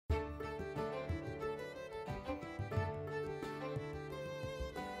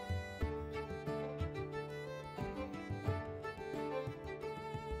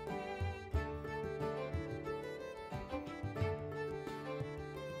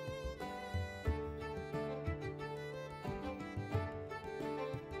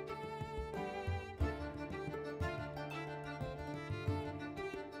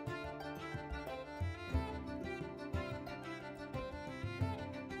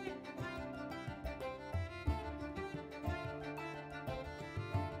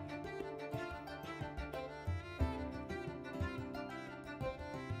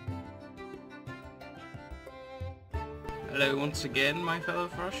Hello once again, my fellow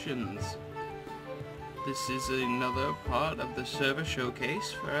Russians. This is another part of the server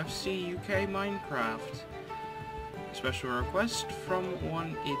showcase for Fcuk Minecraft. Special request from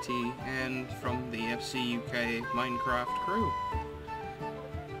 180 and from the Fcuk Minecraft crew.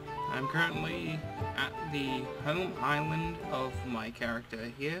 I'm currently at the home island of my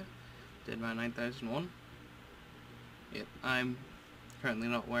character here, Dead by 9001. Yep, I'm currently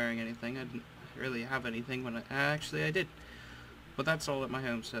not wearing anything. I didn't really have anything when actually I did. But that's all at my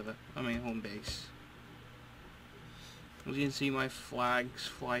home server, home base. As you can see, my flags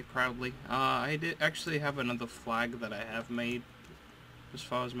fly proudly. I did actually have another flag that I have made as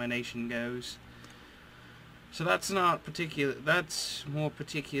far as my nation goes. So that's not particular. That's more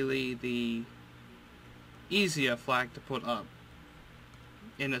particularly the easier flag to put up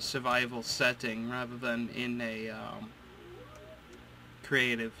in a survival setting rather than in a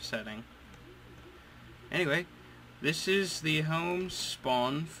creative setting. Anyway, this is the home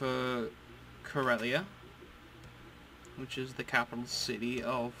spawn for Karelia, which is the capital city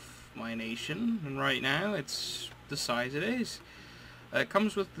of my nation, and right now it's the size it is. It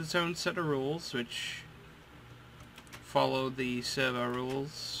comes with its own set of rules, which follow the server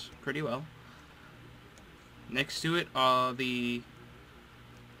rules pretty well. Next to it are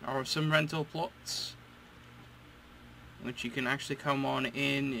some rental plots, which you can actually come on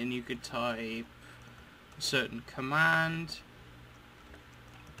in and you could type a certain command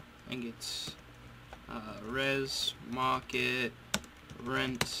and get res, market,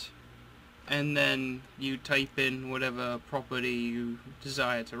 rent, and then you type in whatever property you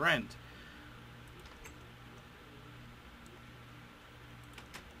desire to rent.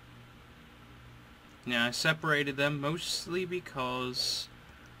 Now I separated them mostly because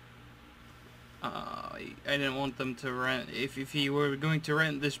I didn't want them to rent. If you were going to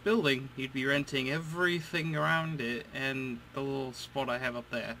rent this building, you'd be renting everything around it and the little spot I have up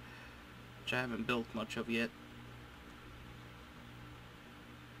there, which I haven't built much of yet.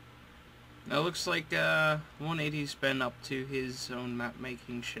 Now it looks like 180's been up to his own map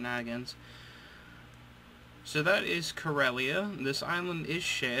making shenanigans. So that is Karelia. This island is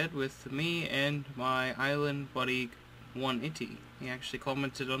shared with me and my island buddy 180. He actually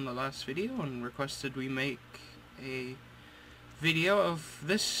commented on the last video and requested we make a video of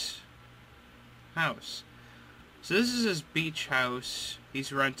this house. So this is his beach house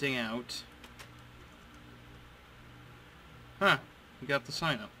he's renting out. Huh, you got the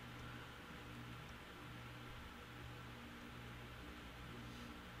sign up.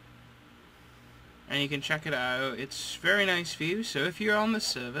 And you can check it out. It's very nice view, so if you're on the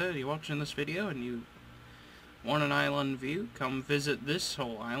server, you're watching this video and you want an island view, come visit this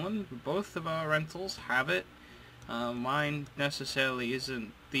whole island. Both of our rentals have it. Mine necessarily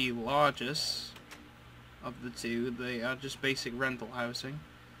isn't the largest of the two. They are just basic rental housing.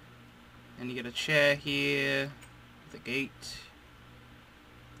 And you get a chair here, the gate.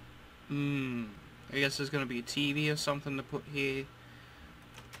 I guess there's going to be a TV or something to put here.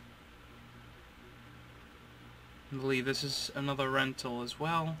 I believe this is another rental as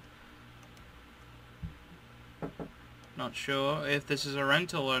well. Not sure if this is a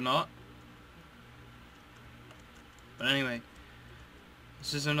rental or not. But anyway,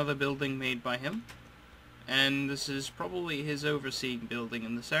 this is another building made by him. And this is probably his overseeing building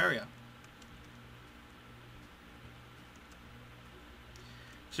in this area.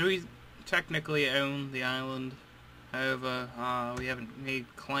 So we technically own the island. However, we haven't made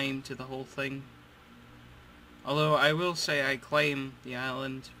claim to the whole thing. Although I will say I claim the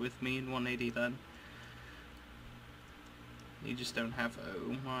island with me and 180 then. You just don't have...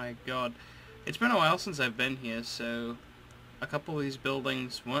 oh my god. It's been a while since I've been here, so a couple of these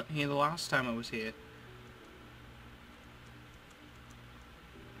buildings weren't here the last time I was here.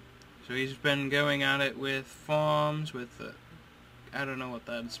 So he's been going at it with farms, with I don't know what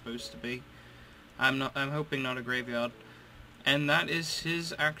that is supposed to be. I'm hoping not a graveyard. And that is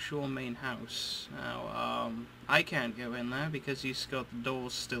his actual main house. Now, I can't go in there because he's got the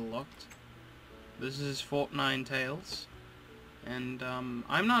doors still locked. This is Fort Nine Tails. And,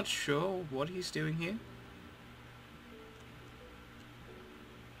 I'm not sure what he's doing here.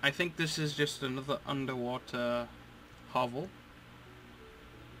 I think this is just another underwater hovel.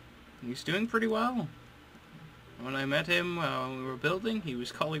 He's doing pretty well. When I met him when we were building, he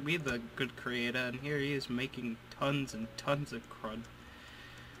was calling me the good creator, and here he is making tons and tons of crud.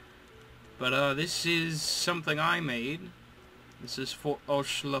 But this is something I made. This is Fort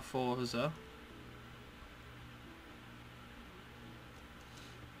Oshla Forza.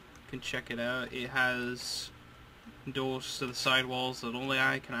 You can check it out. It has doors to the side walls that only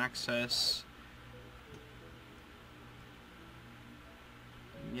I can access.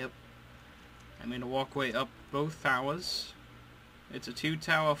 Yep. I made a walkway up both towers. It's a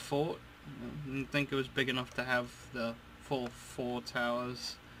 2-tower fort. I didn't think it was big enough to have the full 4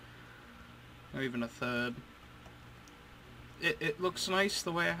 towers. Or even a third. It looks nice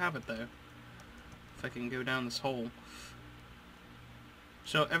the way I have it though. If I can go down this hole.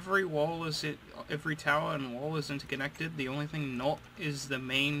 So every tower and wall is interconnected. The only thing not is the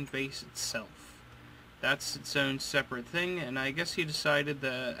main base itself. That's its own separate thing, and I guess he decided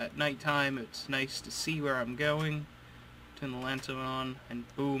that at nighttime it's nice to see where I'm going. Turn the lantern on, and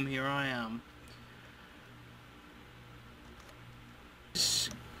boom, here I am. This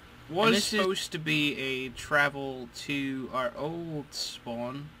was supposed to be a travel to our old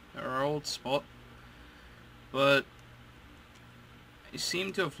spawn, our old spot, but I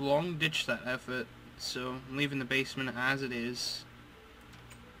seem to have long ditched that effort, so I'm leaving the basement as it is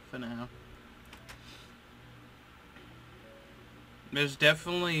for now. There's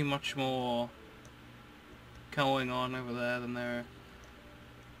definitely much more going on over there than there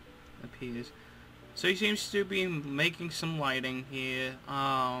appears. So he seems to be making some lighting here.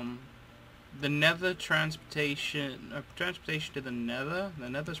 The nether transportation to the nether. The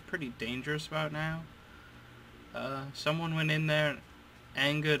nether's pretty dangerous about now. Someone went in there and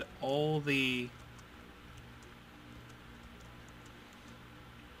angered all the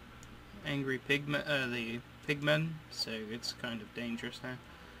angry pigmen, so it's kind of dangerous now.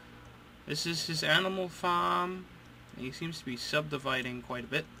 This is his animal farm. He seems to be subdividing quite a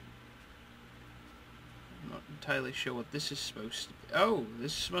bit. I'm not entirely sure what this is supposed to be. Oh,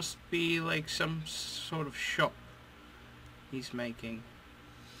 this must be like some sort of shop he's making.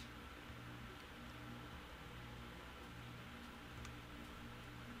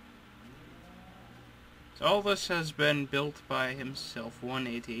 So all this has been built by himself.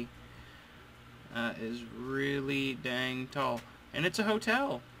 180 is really dang tall, and it's a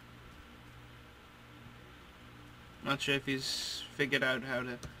hotel. Not sure if he's figured out how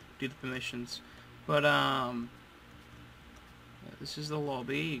to do the permissions, but yeah, this is the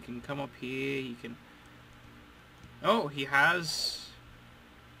lobby. You can come up here. You can. Oh, he has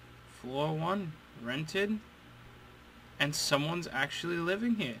floor 1 rented, and someone's actually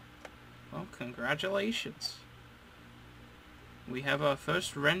living here. Well, congratulations. We have our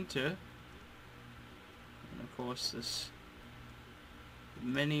first renter. And of course, there's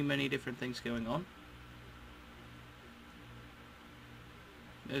many different things going on.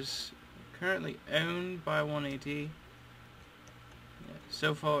 It's currently owned by 180. Yeah,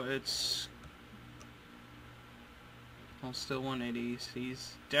 so far it's still 180.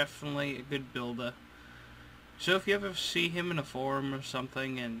 He's definitely a good builder. So if you ever see him in a forum or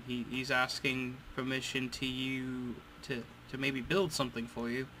something and he's asking permission to you to maybe build something for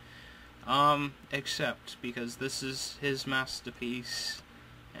you, accept, because this is his masterpiece.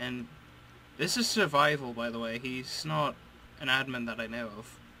 And this is survival, by the way. He's not an admin that I know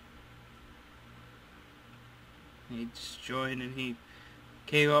of. He just joined and he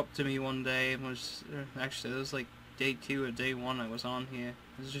came up to me one day and was, actually it was like day 2 or day 1 I was on here.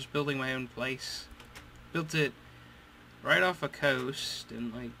 I was just building my own place. Built it right off a coast,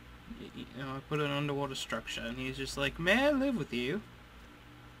 and like, you know, I put an underwater structure, and he's just like, "May I live with you?"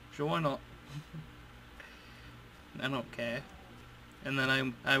 Sure, why not? I don't care. And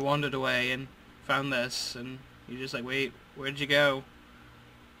then I wandered away and found this, and he's just like, "Wait, where'd you go?"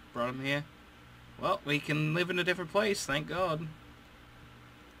 Brought him here. Well, we can live in a different place, thank God.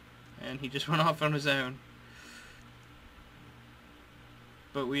 And he just went off on his own.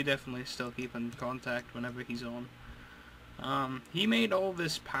 But we definitely still keep in contact whenever he's on. He made all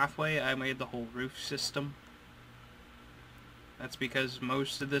this pathway. I made the whole roof system. That's because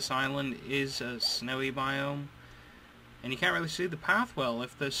most of this island is a snowy biome, and you can't really see the path well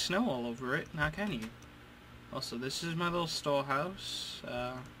if there's snow all over it, now can you? Also, this is my little storehouse,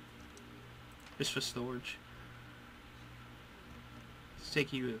 just for storage. Let's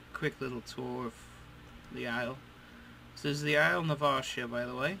take you a quick little tour of the isle. This is the Isle Navasha, by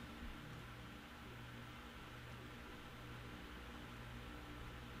the way.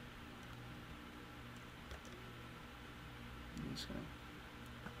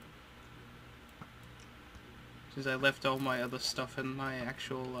 Since I left all my other stuff in my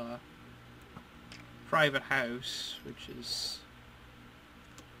actual private house, which is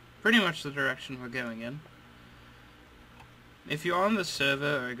pretty much the direction we're going in. If you're on the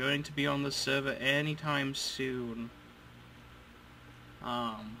server, or are going to be on the server anytime soon,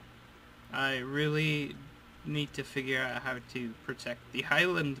 I really need to figure out how to protect the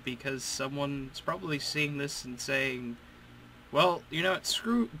island, because someone's probably seeing this and saying, well, you know what,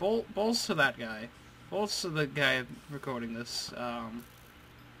 screw, balls to that guy. Balls to the guy recording this.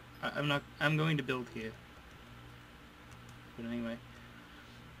 I'm going to build here. But anyway.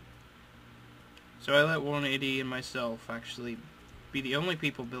 So I let 180 and myself actually be the only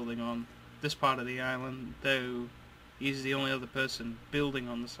people building on this part of the island, though he's the only other person building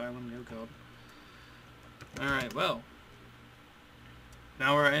on this island. Oh god. Alright, well.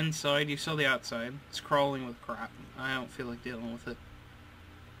 Now we're inside. You saw the outside. It's crawling with crap. I don't feel like dealing with it.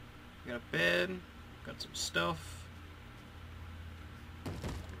 Got a bed. Got some stuff.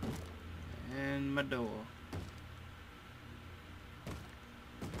 And my door.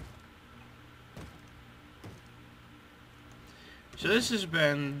 So this has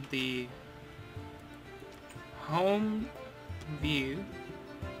been the home view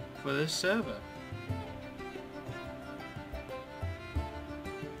for this server.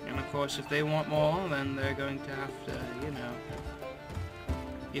 And of course, if they want more, then they're going to have to, you know,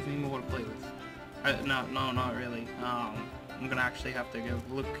 give me more to play with. No, not really. I'm gonna actually have to go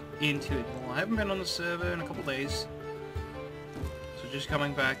look into it more. I haven't been on the server in a couple days, so just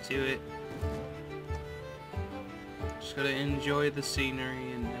coming back to it. Just gotta enjoy the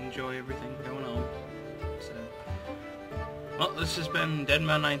scenery and enjoy everything going on. So, well, this has been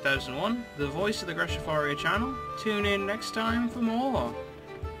Deadman 9001, the voice of the Greshfaria channel. Tune in next time for more.